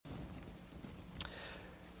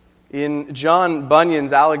In John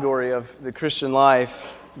Bunyan's allegory of the Christian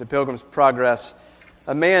life, the Pilgrim's Progress,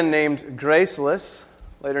 a man named Graceless,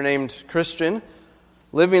 later named Christian,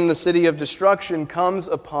 living in the city of destruction, comes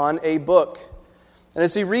upon a book. And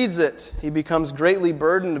as he reads it, he becomes greatly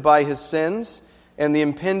burdened by his sins and the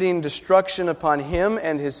impending destruction upon him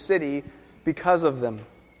and his city because of them.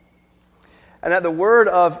 And at the word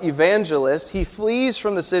of evangelist, he flees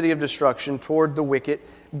from the city of destruction toward the wicket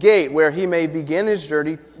gate, where he may begin his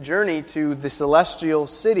journey to the celestial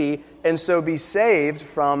city and so be saved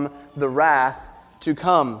from the wrath to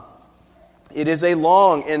come. It is a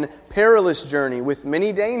long and perilous journey with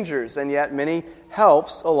many dangers and yet many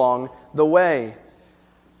helps along the way.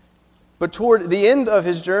 But toward the end of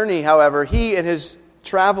his journey, however, he and his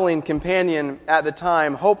traveling companion at the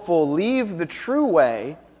time, Hopeful, leave the true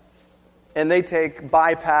way and they take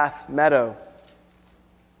Bypath Meadow.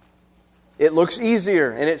 It looks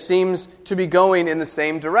easier, and it seems to be going in the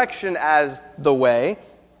same direction as the way.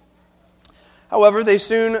 However, they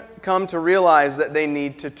soon come to realize that they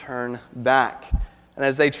need to turn back. And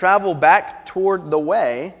as they travel back toward the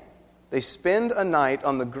way, they spend a night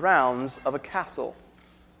on the grounds of a castle,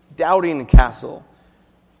 Doubting Castle,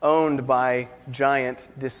 owned by Giant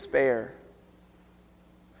Despair.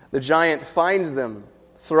 The giant finds them,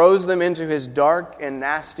 throws them into his dark and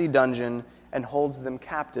nasty dungeon, and holds them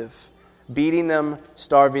captive, beating them,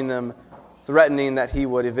 starving them, threatening that he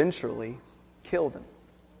would eventually kill them.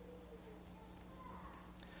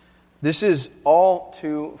 This is all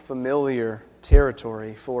too familiar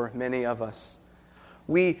territory for many of us.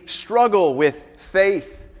 We struggle with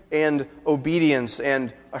faith and obedience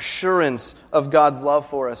and assurance of God's love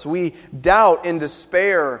for us. We doubt and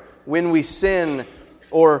despair when we sin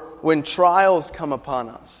or when trials come upon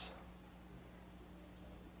us.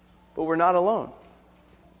 But we're not alone.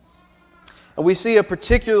 And we see a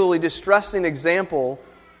particularly distressing example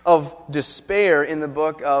of despair in the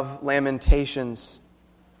book of Lamentations.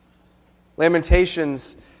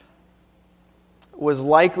 Lamentations was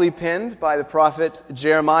likely penned by the prophet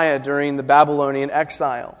Jeremiah during the Babylonian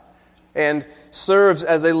exile and serves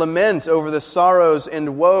as a lament over the sorrows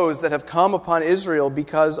and woes that have come upon Israel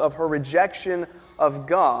because of her rejection of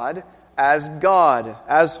God, as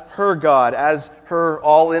her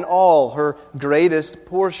all in all, her greatest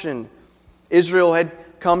portion. Israel had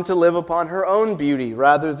come to live upon her own beauty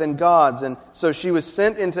rather than God's, and so she was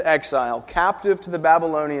sent into exile, captive to the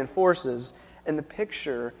Babylonian forces, and the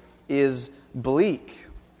picture is bleak.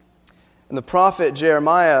 And the prophet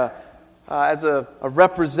Jeremiah, as a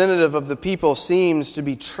representative of the people, seems to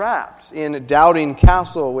be trapped in Doubting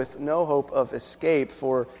Castle with no hope of escape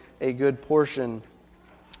for a good portion,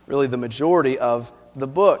 really the majority of the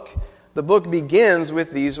book. The book begins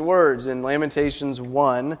with these words in Lamentations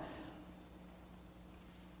 1:1.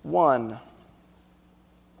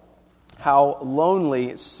 How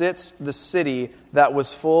lonely sits the city that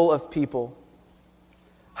was full of people.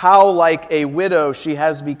 How like a widow she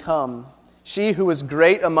has become. She who was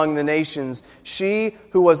great among the nations, she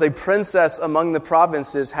who was a princess among the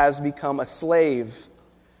provinces, has become a slave.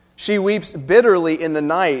 She weeps bitterly in the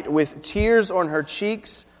night, with tears on her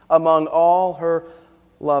cheeks. Among all her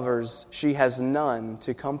lovers, she has none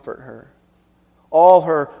to comfort her. All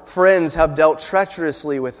her friends have dealt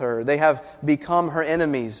treacherously with her. They have become her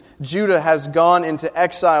enemies. Judah has gone into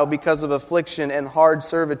exile because of affliction and hard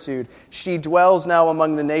servitude. She dwells now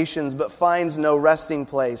among the nations, but finds no resting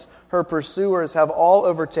place. Her pursuers have all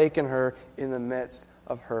overtaken her in the midst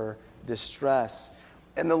of her distress.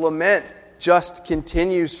 And the lament just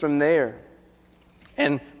continues from there.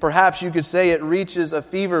 And perhaps you could say it reaches a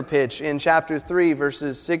fever pitch in chapter 3,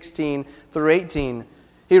 verses 16 through 18.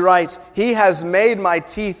 He writes, He has made my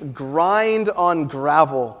teeth grind on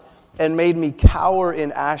gravel and made me cower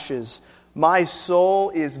in ashes. My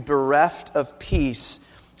soul is bereft of peace.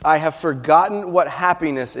 I have forgotten what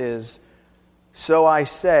happiness is. So I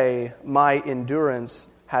say, my endurance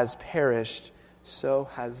has perished. So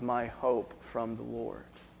has my hope from the Lord.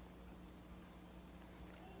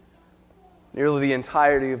 Nearly the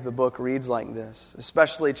entirety of the book reads like this,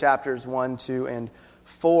 especially chapters 1, 2, and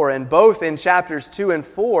 4. And both in chapters 2 and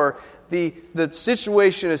 4, the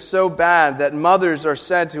situation is so bad that mothers are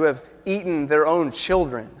said to have eaten their own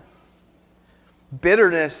children.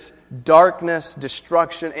 Bitterness, darkness,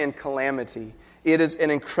 destruction, and calamity. It is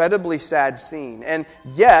an incredibly sad scene. And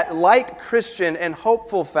yet, like Christian and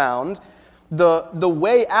Hopeful found, the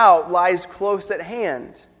way out lies close at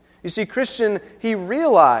hand. You see, Christian, he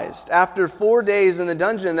realized after 4 days in the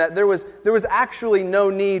dungeon that there was actually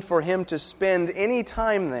no need for him to spend any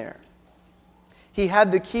time there. He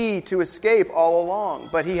had the key to escape all along,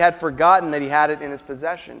 but he had forgotten that he had it in his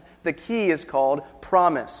possession. The key is called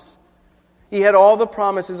promise. He had all the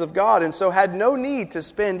promises of God and so had no need to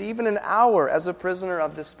spend even an hour as a prisoner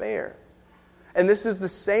of despair. And this is the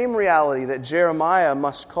same reality that Jeremiah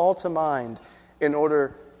must call to mind in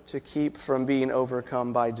order to keep from being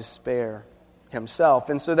overcome by despair himself.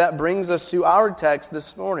 And so that brings us to our text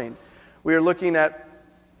this morning. We are looking at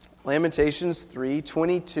Lamentations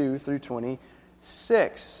 3:22 through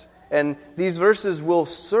 26. And these verses will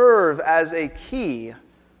serve as a key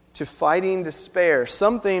to fighting despair,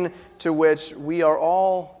 something to which we are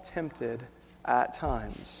all tempted at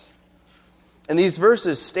times. And these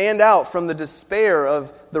verses stand out from the despair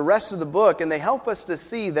of the rest of the book, and they help us to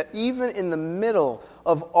see that even in the middle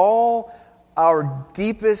of all our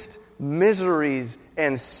deepest miseries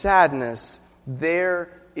and sadness, there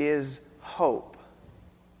is hope.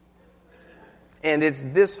 And it's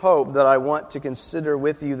this hope that I want to consider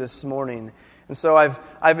with you this morning. And so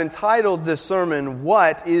I've entitled this sermon,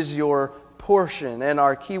 What is Your Portion? And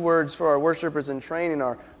our key words for our worshipers in training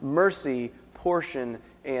are mercy, portion,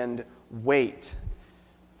 and weight.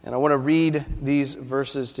 And I want to read these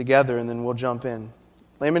verses together and then we'll jump in.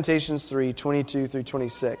 Lamentations 3:22 through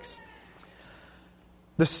 26.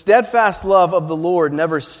 The steadfast love of the Lord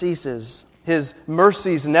never ceases. His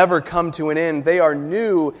mercies never come to an end. They are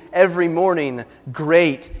new every morning.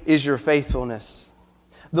 Great is your faithfulness.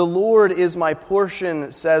 The Lord is my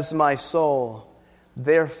portion, says my soul.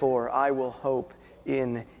 Therefore I will hope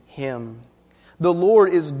in Him. The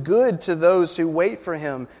Lord is good to those who wait for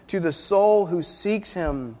Him, to the soul who seeks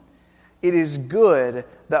Him. It is good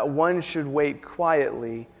that one should wait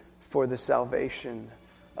quietly for the salvation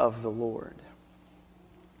of the Lord.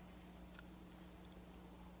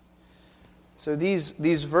 So these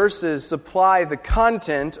verses supply the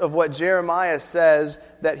content of what Jeremiah says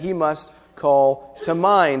that he must call to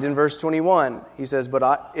mind. In verse 21, he says,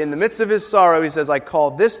 in the midst of his sorrow, he says, I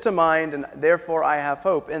call this to mind, and therefore I have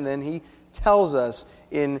hope. And then he tells us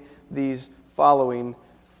in these following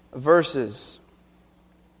verses.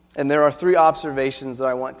 And there are three observations that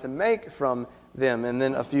I want to make from them, and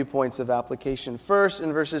then a few points of application. First,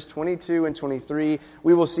 in verses 22 and 23,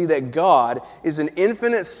 we will see that God is an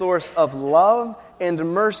infinite source of love and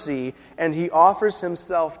mercy, and He offers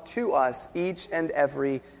Himself to us each and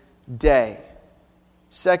every day.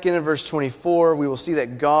 Second, in verse 24, we will see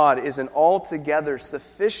that God is an altogether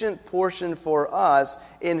sufficient portion for us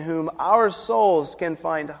in whom our souls can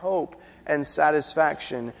find hope and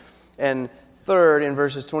satisfaction. And third, in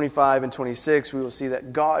verses 25 and 26, we will see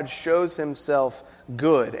that God shows Himself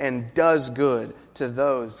good and does good to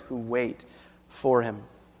those who wait for Him.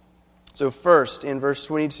 So first, in verse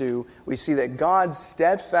 22, we see that God's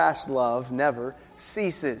steadfast love never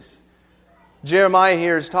ceases. Jeremiah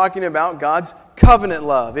here is talking about God's covenant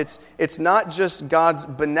love. It's not just God's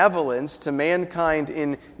benevolence to mankind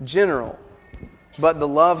in general, but the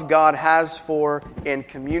love God has for and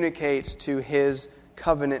communicates to His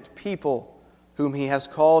covenant people, whom He has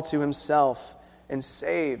called to Himself and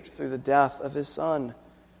saved through the death of His Son.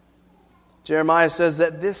 Jeremiah says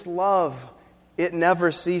that this love, it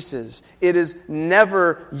never ceases. It is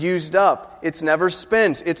never used up. It's never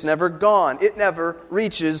spent. It's never gone. It never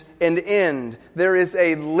reaches an end. There is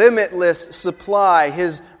a limitless supply.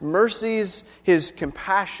 His mercies, His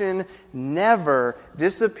compassion never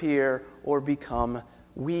disappear or become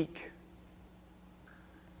weak.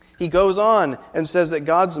 He goes on and says that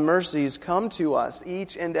God's mercies come to us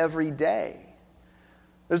each and every day.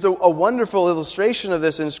 There's a wonderful illustration of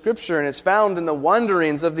this in Scripture, and it's found in the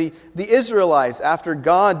wanderings of the Israelites after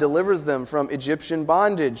God delivers them from Egyptian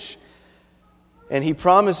bondage. And He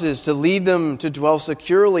promises to lead them to dwell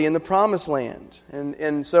securely in the Promised Land.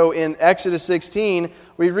 And so in Exodus 16,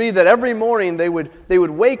 we read that every morning they would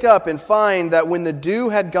wake up and find that when the dew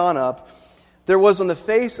had gone up, there was on the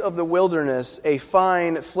face of the wilderness a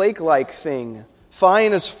fine flake-like thing,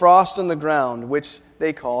 fine as frost on the ground, which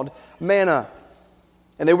they called manna.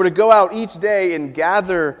 And they were to go out each day and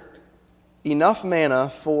gather enough manna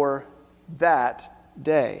for that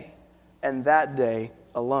day, and that day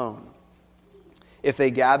alone. If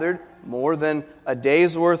they gathered more than a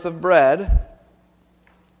day's worth of bread,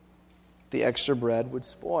 the extra bread would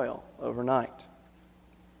spoil overnight.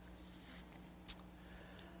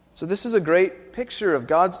 So this is a great picture of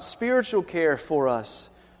God's spiritual care for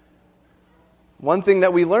us. One thing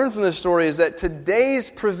that we learn from this story is that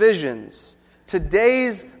today's provisions,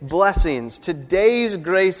 today's blessings, today's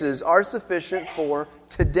graces are sufficient for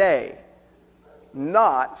today,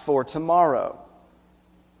 not for tomorrow.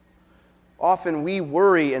 Often we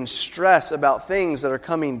worry and stress about things that are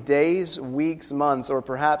coming days, weeks, months, or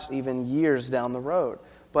perhaps even years down the road.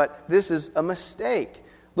 But this is a mistake.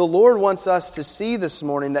 The Lord wants us to see this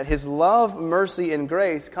morning that His love, mercy, and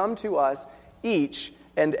grace come to us each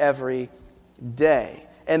and every day.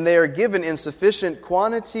 And they are given in sufficient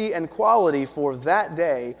quantity and quality for that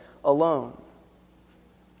day alone.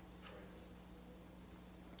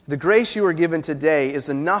 The grace you are given today is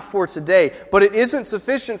enough for today, but it isn't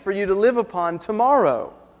sufficient for you to live upon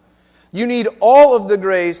tomorrow. You need all of the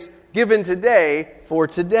grace given today for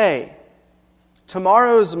today.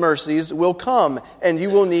 Tomorrow's mercies will come, and you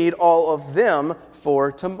will need all of them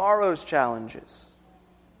for tomorrow's challenges.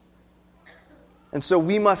 And so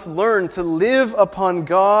we must learn to live upon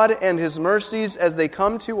God and His mercies as they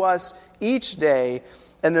come to us each day.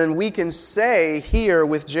 And then we can say here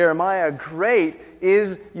with Jeremiah, great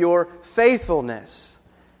is your faithfulness.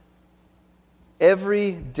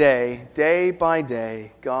 Every day, day by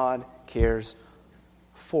day, God cares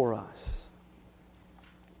for us.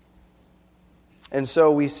 And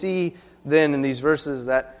so we see then in these verses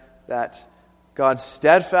that God's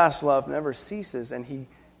steadfast love never ceases, and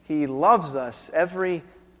He loves us every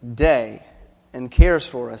day and cares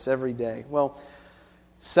for us every day. Well,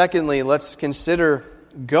 secondly, let's consider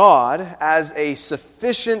God as a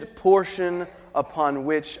sufficient portion upon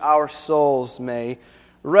which our souls may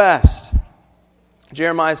rest.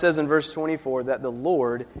 Jeremiah says in verse 24 that the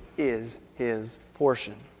Lord is his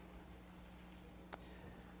portion.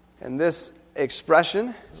 And this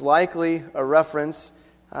expression is likely a reference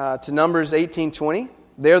to Numbers 18:20.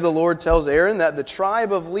 There the Lord tells Aaron that the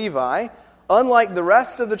tribe of Levi, unlike the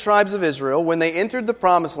rest of the tribes of Israel, when they entered the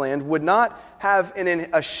promised land, would not have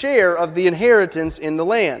a share of the inheritance in the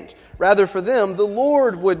land. Rather, for them, the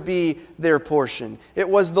Lord would be their portion. It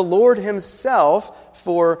was the Lord Himself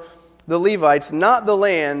for the Levites, not the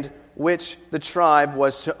land which the tribe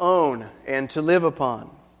was to own and to live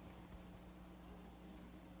upon.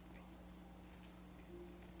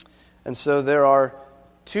 And so there are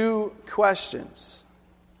two questions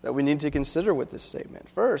that we need to consider with this statement.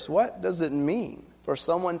 First, what does it mean for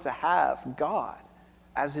someone to have God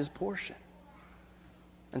as his portion?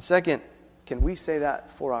 And second, can we say that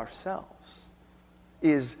for ourselves?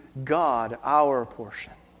 Is God our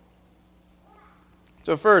portion?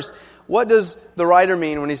 So first, what does the writer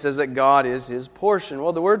mean when he says that God is his portion?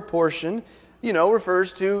 Well, the word portion,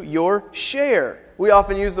 refers to your share. We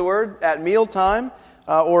often use the word at mealtime.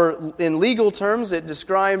 Or in legal terms, it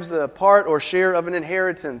describes the part or share of an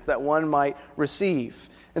inheritance that one might receive.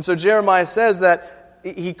 And so Jeremiah says that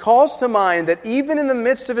he calls to mind that even in the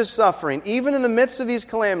midst of his suffering, even in the midst of these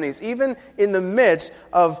calamities, even in the midst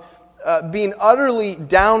of being utterly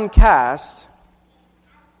downcast,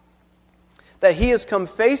 that he has come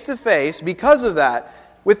face to face because of that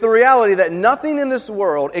with the reality that nothing in this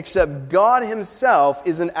world except God Himself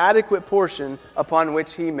is an adequate portion upon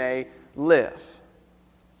which he may live.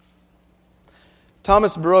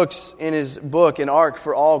 Thomas Brooks, in his book, An Ark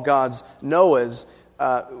for All God's Noahs,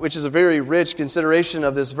 which is a very rich consideration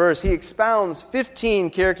of this verse, he expounds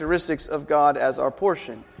 15 characteristics of God as our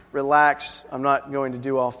portion. Relax, I'm not going to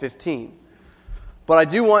do all 15. But I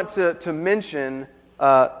do want to mention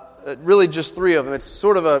really just three of them. It's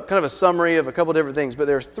sort of a kind of a summary of a couple different things, but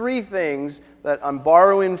there are three things that I'm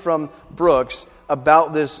borrowing from Brooks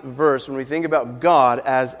about this verse when we think about God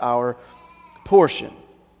as our portion.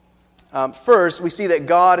 First, we see that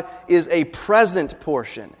God is a present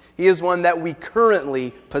portion. He is one that we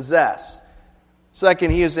currently possess.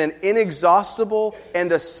 Second, He is an inexhaustible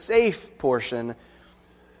and a safe portion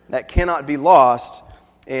that cannot be lost.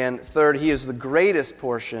 And third, He is the greatest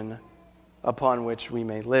portion upon which we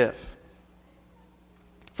may live.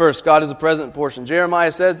 First, God is a present portion.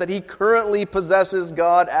 Jeremiah says that he currently possesses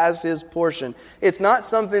God as his portion. It's not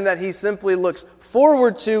something that he simply looks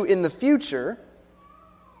forward to in the future,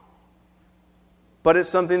 but it's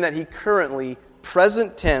something that he currently,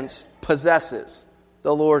 present tense, possesses.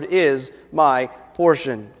 The Lord is my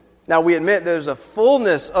portion. Now we admit there's a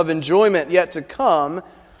fullness of enjoyment yet to come,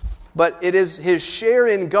 but it is his share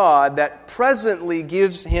in God that presently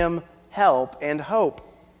gives him help and hope.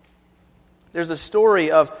 There's a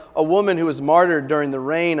story of a woman who was martyred during the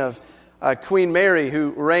reign of Queen Mary,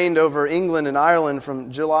 who reigned over England and Ireland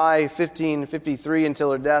from July 1553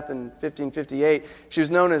 until her death in 1558. She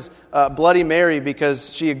was known as Bloody Mary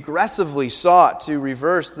because she aggressively sought to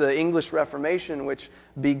reverse the English Reformation, which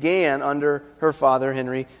began under her father,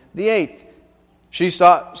 Henry VIII. She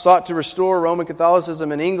sought to restore Roman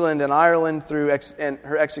Catholicism in England and Ireland and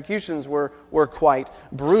her executions were quite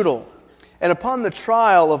brutal. And upon the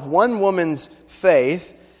trial of one woman's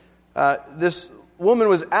faith, this woman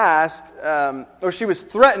was asked, or she was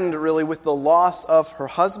threatened really with the loss of her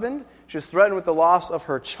husband. She was threatened with the loss of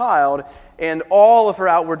her child and all of her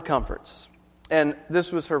outward comforts. And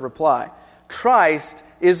this was her reply: "Christ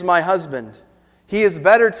is my husband. He is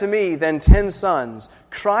better to me than 10 sons.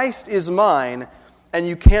 Christ is mine, and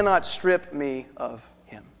you cannot strip me of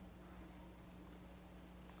him.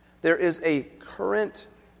 There is a current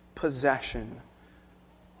possession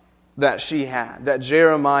that she had, that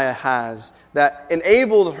Jeremiah has, that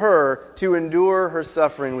enabled her to endure her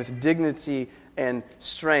suffering with dignity and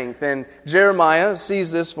strength. And Jeremiah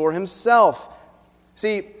sees this for himself.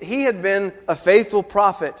 See, he had been a faithful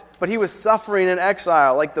prophet, but he was suffering in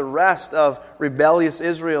exile like the rest of rebellious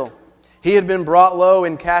Israel. He had been brought low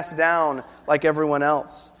and cast down like everyone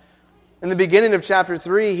else. In the beginning of chapter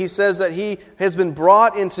 3, he says that he has been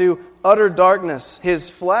brought into utter darkness. His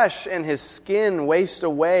flesh and his skin waste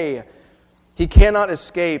away. He cannot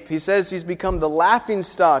escape. He says he's become the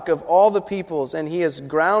laughingstock of all the peoples, and he has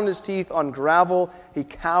ground his teeth on gravel. He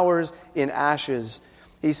cowers in ashes.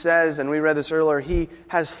 He says, and we read this earlier, he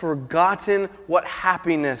has forgotten what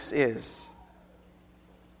happiness is.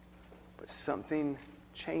 But something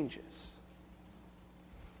changes.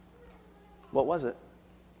 What was it?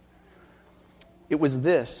 It was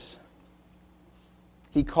this.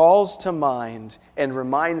 He calls to mind and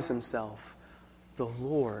reminds himself, the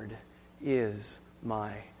Lord is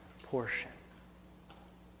my portion.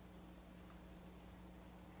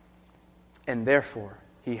 And therefore,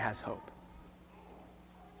 he has hope.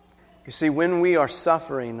 You see, when we are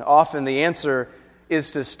suffering, often the answer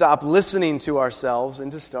is to stop listening to ourselves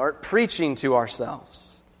and to start preaching to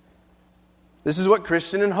ourselves. This is what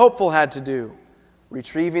Christian and Hopeful had to do,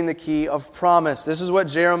 retrieving the key of promise. This is what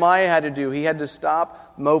Jeremiah had to do. He had to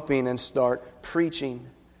stop moping and start preaching.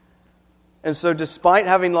 And so despite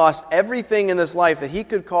having lost everything in this life that he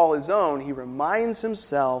could call his own, he reminds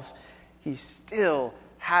himself he still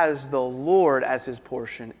has the Lord as his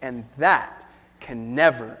portion, and that can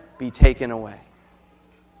never be taken away.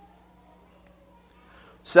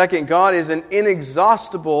 Second, God is an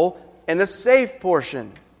inexhaustible and a safe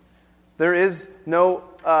portion. There is no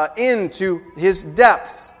end to his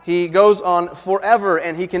depths. He goes on forever,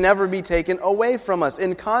 and he can never be taken away from us.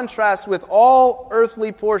 In contrast with all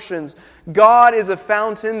earthly portions, God is a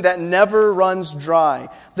fountain that never runs dry.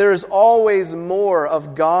 There is always more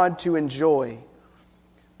of God to enjoy.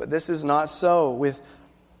 But this is not so with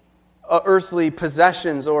earthly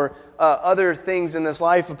possessions or other things in this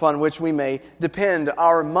life upon which we may depend.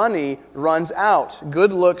 Our money runs out.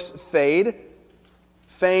 Good looks fade.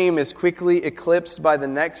 Fame is quickly eclipsed by the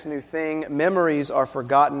next new thing. Memories are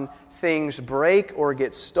forgotten. Things break or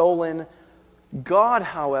get stolen. God,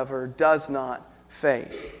 however, does not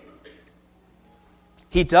fade.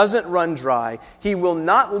 He doesn't run dry. He will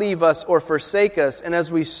not leave us or forsake us. And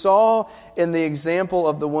as we saw in the example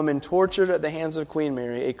of the woman tortured at the hands of Queen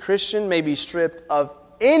Mary, a Christian may be stripped of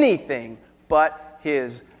anything but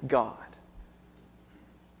his God.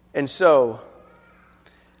 And so,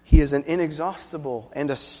 he is an inexhaustible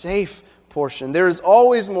and a safe portion. There is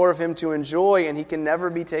always more of him to enjoy, and he can never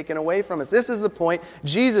be taken away from us. This is the point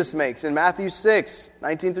Jesus makes in Matthew 6,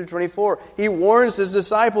 19 through 24. He warns his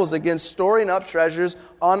disciples against storing up treasures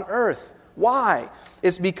on earth. Why?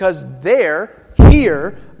 It's because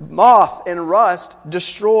here, moth and rust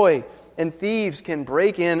destroy, and thieves can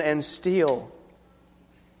break in and steal.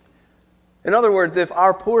 In other words, if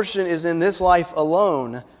our portion is in this life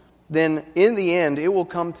alone, then in the end it will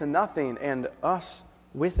come to nothing, and us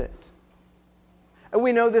with it. And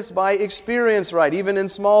we know this by experience, right? Even in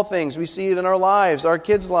small things. We see it in our lives, our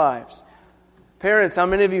kids' lives. Parents, how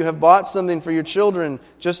many of you have bought something for your children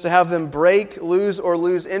just to have them break,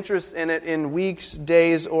 lose interest in it in weeks,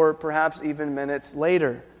 days, or perhaps even minutes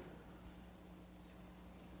later?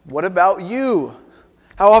 What about you?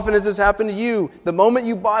 How often has this happened to you? The moment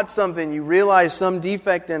you bought something, you realize some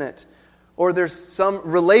defect in it. Or there's some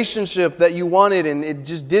relationship that you wanted and it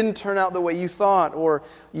just didn't turn out the way you thought. Or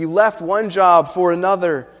you left one job for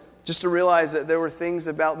another just to realize that there were things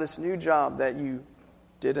about this new job that you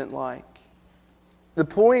didn't like. The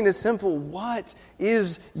point is simple. What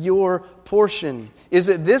is your portion? Is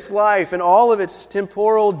it this life and all of its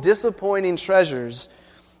temporal, disappointing treasures?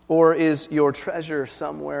 Or is your treasure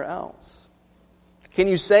somewhere else? Can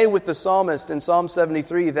you say with the psalmist in Psalm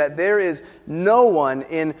 73 that there is no one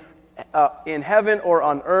in heaven or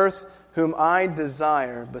on earth whom I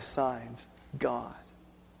desire besides God?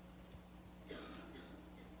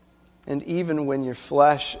 And even when your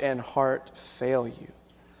flesh and heart fail you,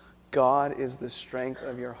 God is the strength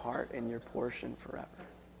of your heart and your portion forever.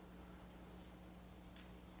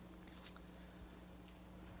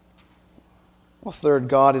 Well, third,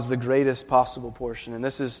 God is the greatest possible portion. And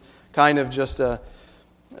this is kind of just a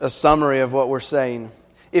summary of what we're saying.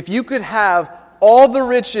 If you could have all the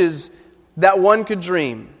riches that one could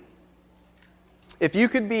dream, If you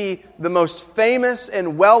could be the most famous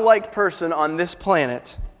and well-liked person on this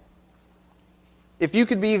planet, if you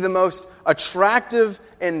could be the most attractive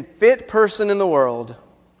and fit person in the world,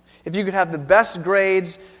 if you could have the best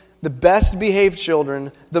grades, the best behaved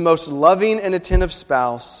children, the most loving and attentive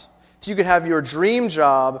spouse, if you could have your dream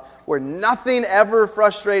job where nothing ever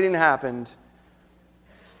frustrating happened,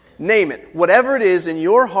 name it. Whatever it is in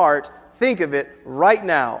your heart, think of it right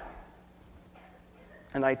now.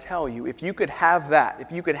 And I tell you, if you could have that,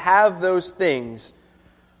 if you could have those things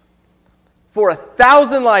for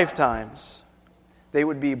 1,000 lifetimes, they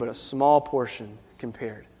would be but a small portion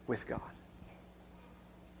compared with God.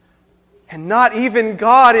 And not even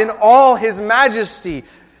God in all His majesty,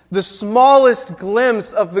 the smallest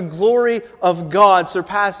glimpse of the glory of God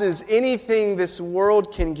surpasses anything this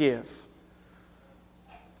world can give.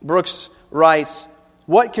 Brooks writes,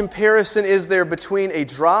 "What comparison is there between a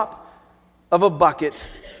drop of a bucket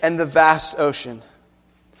and the vast ocean?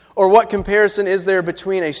 Or what comparison is there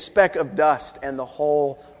between a speck of dust and the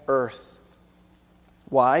whole earth?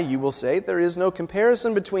 Why, you will say, there is no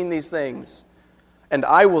comparison between these things. And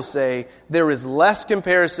I will say, there is less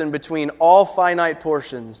comparison between all finite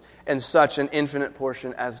portions and such an infinite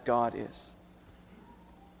portion as God is.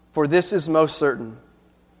 For this is most certain,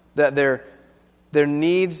 that there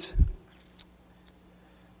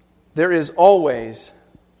is always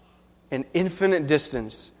an infinite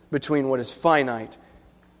distance between what is finite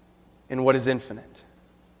and what is infinite.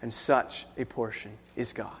 And such a portion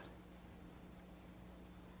is God."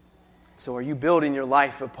 So are you building your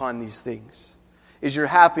life upon these things? Is your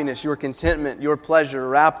happiness, your contentment, your pleasure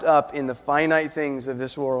wrapped up in the finite things of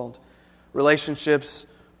this world? Relationships,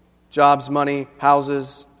 jobs, money,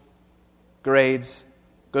 houses, grades,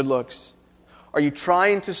 good looks. Are you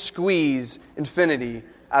trying to squeeze infinity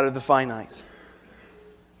out of the finite?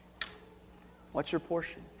 What's your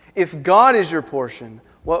portion? If God is your portion,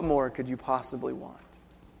 what more could you possibly want?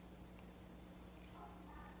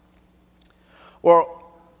 Well,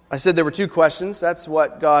 I said there were two questions. That's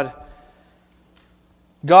what God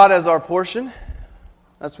as our portion.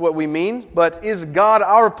 That's what we mean. But is God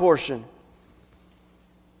our portion?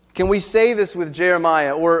 Can we say this with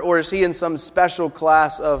Jeremiah? Or is he in some special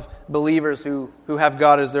class of believers who have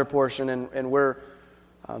God as their portion and we're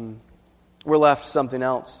left something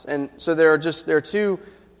else? And so there are two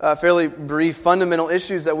fairly brief fundamental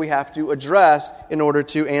issues that we have to address in order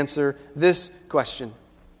to answer this question.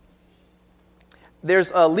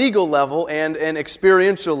 There's a legal level and an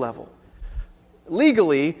experiential level.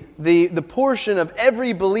 Legally, the portion of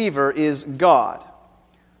every believer is God.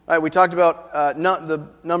 All right, we talked about the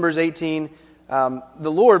Numbers 18.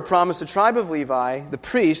 The Lord promised the tribe of Levi, the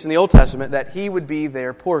priests in the Old Testament, that He would be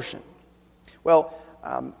their portion. Well,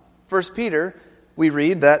 1 Peter, we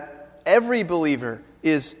read that every believer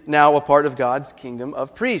is now a part of God's kingdom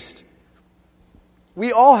of priests.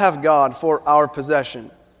 We all have God for our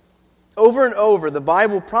possession. Over and over, the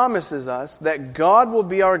Bible promises us that God will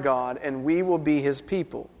be our God and we will be His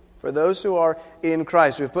people. For those who are in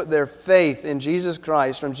Christ, who have put their faith in Jesus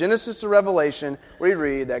Christ, from Genesis to Revelation, we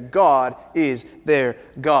read that God is their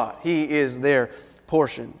God. He is their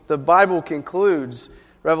portion. The Bible concludes,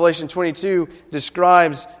 Revelation 22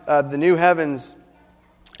 describes the new heavens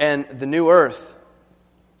and the new earth.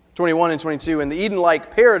 21 and 22, in the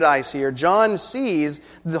Eden-like paradise here, John sees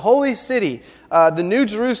the holy city, the New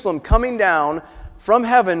Jerusalem, coming down from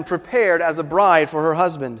heaven, prepared as a bride for her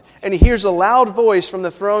husband. And he hears a loud voice from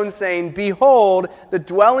the throne saying, "Behold, the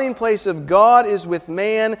dwelling place of God is with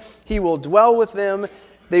man. He will dwell with them.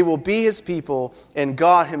 They will be His people, and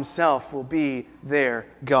God Himself will be their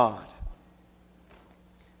God."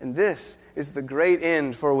 And this is the great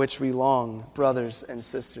end for which we long, brothers and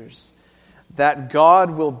sisters. That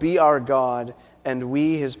God will be our God and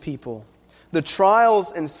we His people. The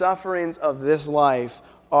trials and sufferings of this life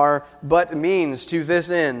are but means to this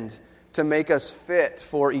end, to make us fit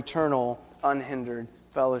for eternal, unhindered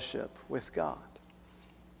fellowship with God.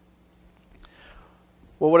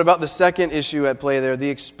 Well, what about the second issue at play there, the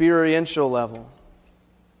experiential level?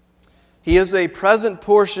 He is a present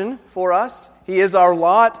portion for us. He is our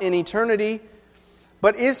lot in eternity.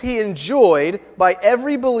 But is He enjoyed by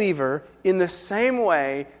every believer in the same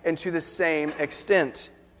way and to the same extent?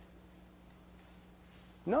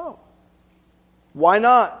 No. Why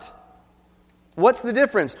not? What's the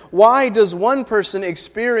difference? Why does one person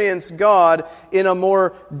experience God in a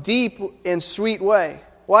more deep and sweet way?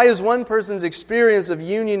 Why is one person's experience of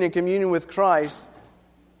union and communion with Christ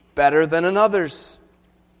better than another's?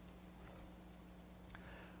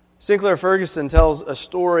 Sinclair Ferguson tells a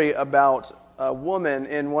story about a woman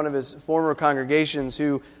in one of his former congregations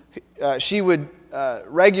who she would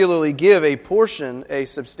regularly give a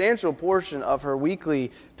substantial portion of her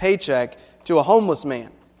weekly paycheck to a homeless man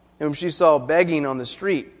whom she saw begging on the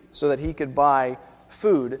street so that he could buy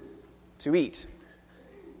food to eat.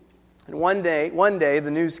 And one day,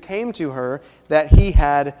 the news came to her that he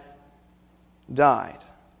had died.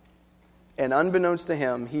 And unbeknownst to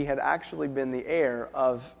him, he had actually been the heir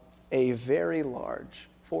of a very large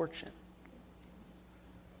fortune.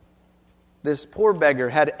 This poor beggar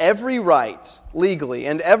had every right, legally,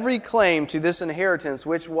 and every claim to this inheritance,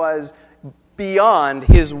 which was beyond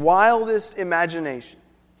his wildest imagination.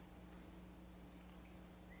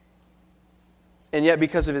 And yet,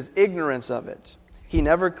 because of his ignorance of it, he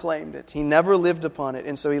never claimed it. He never lived upon it,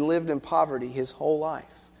 and so he lived in poverty his whole life.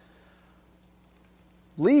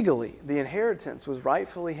 Legally, the inheritance was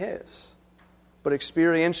rightfully his, but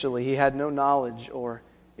experientially, he had no knowledge or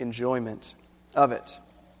enjoyment of it.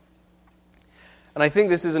 And I think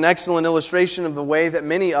this is an excellent illustration of the way that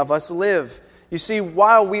many of us live. You see,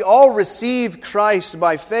 while we all receive Christ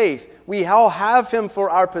by faith, we all have Him for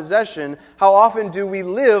our possession, how often do we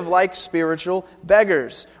live like spiritual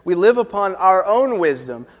beggars? We live upon our own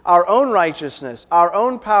wisdom, our own righteousness, our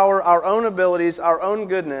own power, our own abilities, our own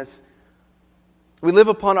goodness. We live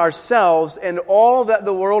upon ourselves and all that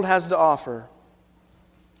the world has to offer.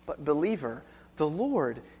 But believer, the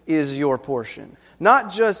Lord is your portion.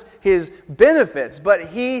 Not just His benefits, but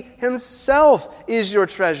He Himself is your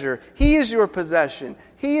treasure. He is your possession.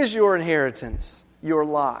 He is your inheritance, your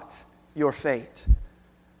lot, your fate.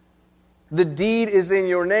 The deed is in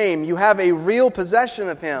your name. You have a real possession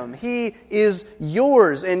of Him. He is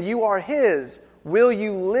yours and you are His. Will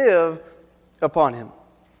you live upon Him?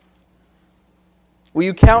 Will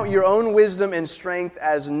you count your own wisdom and strength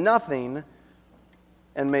as nothing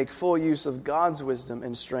and make full use of God's wisdom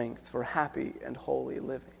and strength for happy and holy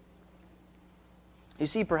living? You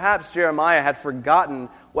see, perhaps Jeremiah had forgotten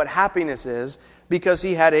what happiness is because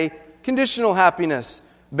he had a conditional happiness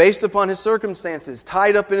based upon his circumstances,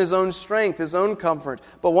 tied up in his own strength, his own comfort.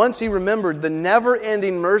 But once he remembered the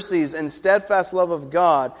never-ending mercies and steadfast love of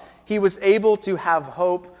God, he was able to have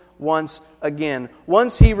hope once again.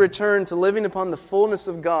 Once he returned to living upon the fullness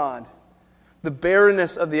of God, the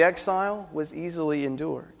barrenness of the exile was easily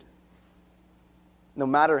endured, no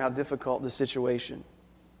matter how difficult the situation.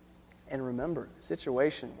 And remember, the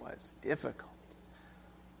situation was difficult.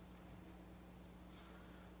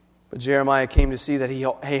 But Jeremiah came to see that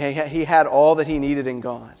he had all that he needed in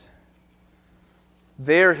God.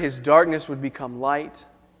 There his darkness would become light,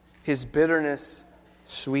 his bitterness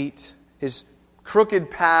sweet, his crooked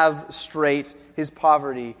paths straight, his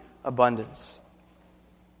poverty abundance.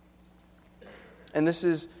 And this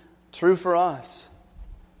is true for us.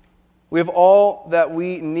 We have all that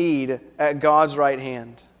we need at God's right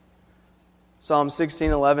hand. Psalm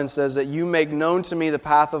 16:11 says that you make known to me the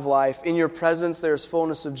path of life. In your presence there is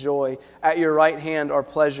fullness of joy. At your right hand are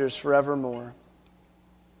pleasures forevermore.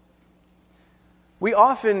 We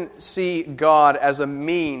often see God as a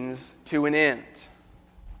means to an end.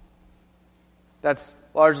 That's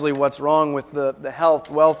largely what's wrong with the health,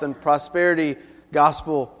 wealth, and prosperity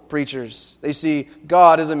gospel preachers. They see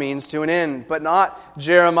God as a means to an end, but not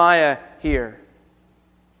Jeremiah here.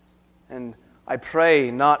 And I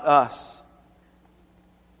pray not us.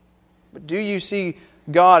 But do you see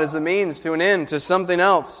God as a means to an end, to something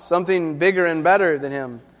else, something bigger and better than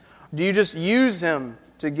Him? Do you just use Him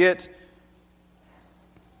to get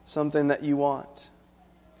something that you want?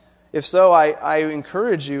 If so, I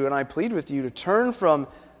encourage you and I plead with you to turn from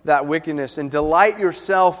that wickedness and delight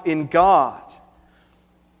yourself in God.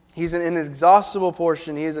 He's an inexhaustible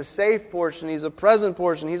portion. He is a safe portion. He's a present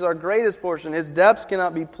portion. He's our greatest portion. His depths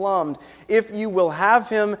cannot be plumbed. If you will have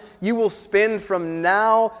Him, you will spend from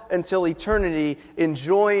now until eternity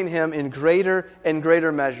enjoying Him in greater and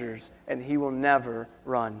greater measures, and He will never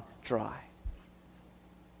run dry.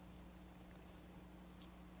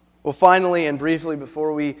 Well, finally and briefly,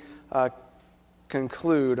 before we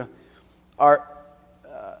conclude,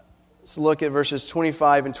 let's look at verses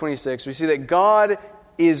 25 and 26. We see that God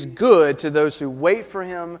is good to those who wait for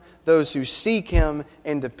Him, those who seek Him,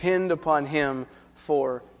 and depend upon Him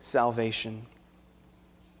for salvation.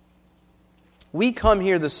 We come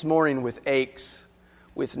here this morning with aches,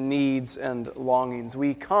 with needs and longings.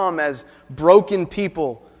 We come as broken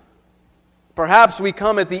people. Perhaps we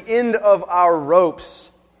come at the end of our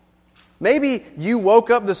ropes. Maybe you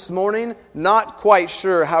woke up this morning not quite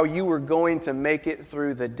sure how you were going to make it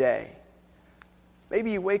through the day.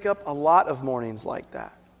 Maybe you wake up a lot of mornings like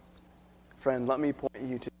that. Friend, let me point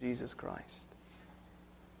you to Jesus Christ.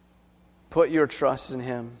 Put your trust in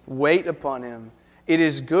Him. Wait upon Him. It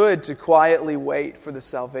is good to quietly wait for the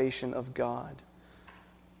salvation of God.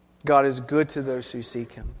 God is good to those who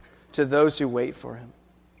seek Him, to those who wait for Him.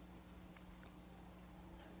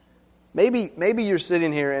 Maybe you're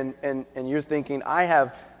sitting here and you're thinking, I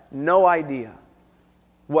have no idea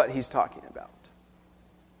what he's talking about.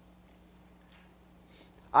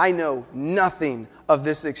 I know nothing of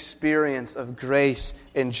this experience of grace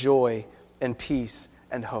and joy and peace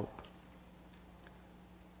and hope.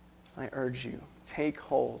 I urge you, take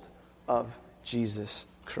hold of Jesus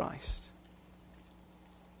Christ.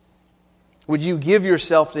 Would you give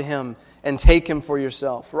yourself to Him and take Him for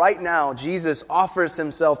yourself? Right now, Jesus offers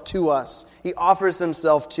Himself to us. He offers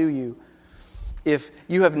Himself to you. If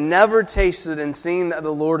you have never tasted and seen that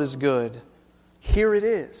the Lord is good, here it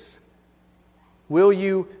is. Will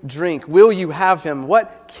you drink? Will you have Him?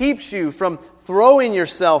 What keeps you from throwing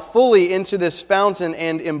yourself fully into this fountain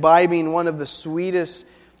and imbibing of the sweetness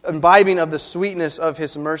of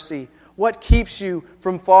His mercy? What keeps you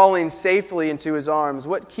from falling safely into His arms?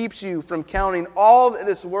 What keeps you from counting all that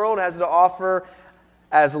this world has to offer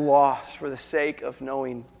as loss for the sake of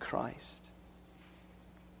knowing Christ?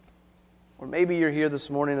 Or maybe you're here this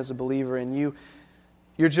morning as a believer and you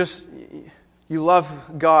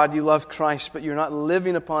love God, you love Christ, but you're not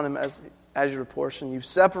living upon Him as your portion. You've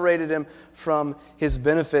separated Him from His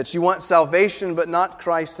benefits. You want salvation, but not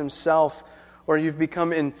Christ Himself. Or you've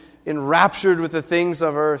become enraptured with the things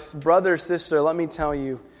of earth. Brother, sister, let me tell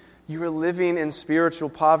you, you are living in spiritual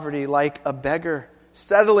poverty like a beggar,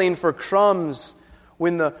 settling for crumbs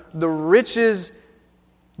when the riches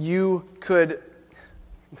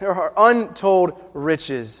there are untold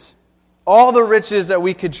riches. All the riches that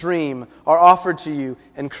we could dream are offered to you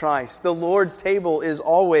in Christ. The Lord's table is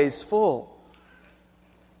always full.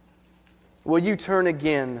 Will you turn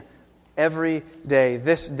again every day,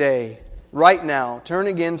 this day, right now? Turn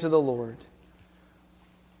again to the Lord.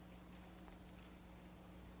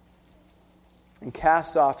 And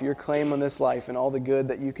cast off your claim on this life and all the good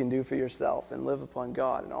that you can do for yourself and live upon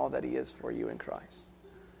God and all that He is for you in Christ.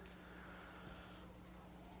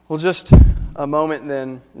 Well, just a moment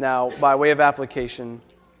then, now, by way of application,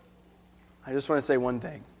 I just want to say one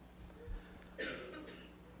thing.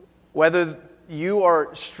 Whether you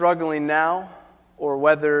are struggling now or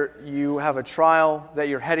whether you have a trial that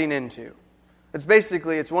you're heading into,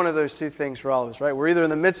 it's one of those two things for all of us, right? We're either in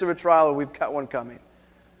the midst of a trial or we've got one coming.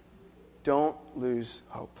 Don't lose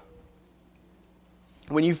hope.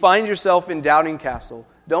 When you find yourself in doubting castle,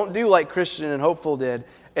 don't do like Christian and Hopeful did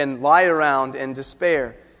and lie around and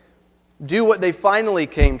despair. Do what they finally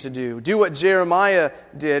came to do. Do what Jeremiah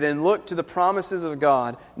did and look to the promises of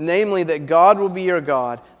God, namely that God will be your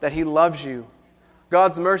God, that He loves you.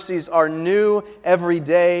 God's mercies are new every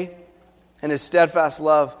day, and His steadfast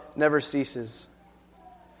love never ceases.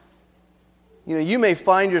 You may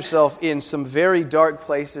find yourself in some very dark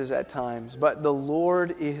places at times, but the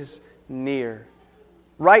Lord is near.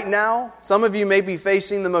 Right now, some of you may be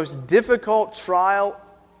facing the most difficult trial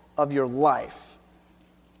of your life.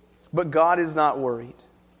 But God is not worried.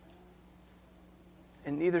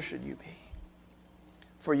 And neither should you be.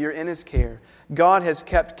 For you're in His care. God has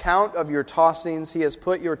kept count of your tossings. He has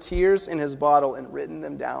put your tears in His bottle and written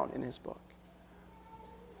them down in His book.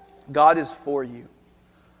 God is for you.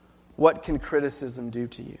 What can criticism do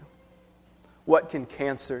to you? What can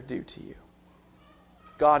cancer do to you?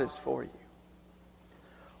 God is for you.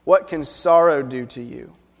 What can sorrow do to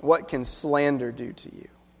you? What can slander do to you?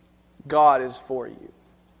 God is for you.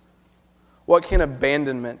 What can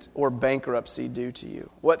abandonment or bankruptcy do to you?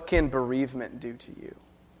 What can bereavement do to you?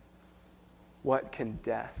 What can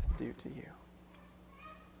death do to you?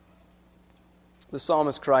 The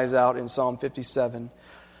psalmist cries out in Psalm 57,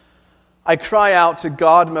 I cry out to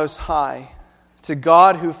God Most High, to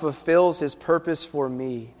God who fulfills His purpose for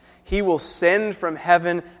me. He will send from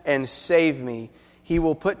heaven and save me. He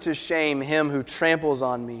will put to shame him who tramples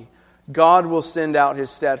on me. God will send out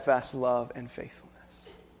His steadfast love and faithfulness.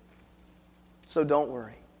 So don't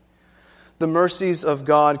worry. The mercies of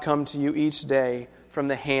God come to you each day from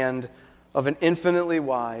the hand of an infinitely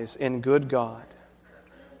wise and good God.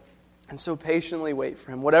 And so patiently wait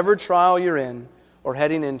for Him. Whatever trial you're in or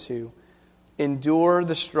heading into, endure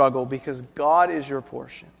the struggle because God is your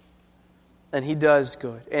portion. And He does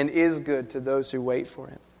good and is good to those who wait for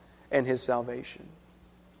Him and His salvation.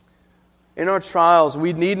 In our trials,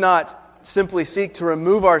 we need not simply seek to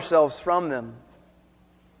remove ourselves from them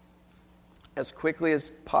as quickly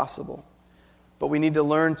as possible. But we need to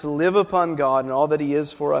learn to live upon God and all that He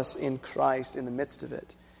is for us in Christ in the midst of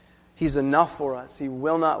it. He's enough for us. He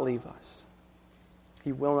will not leave us.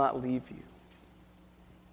 He will not leave you.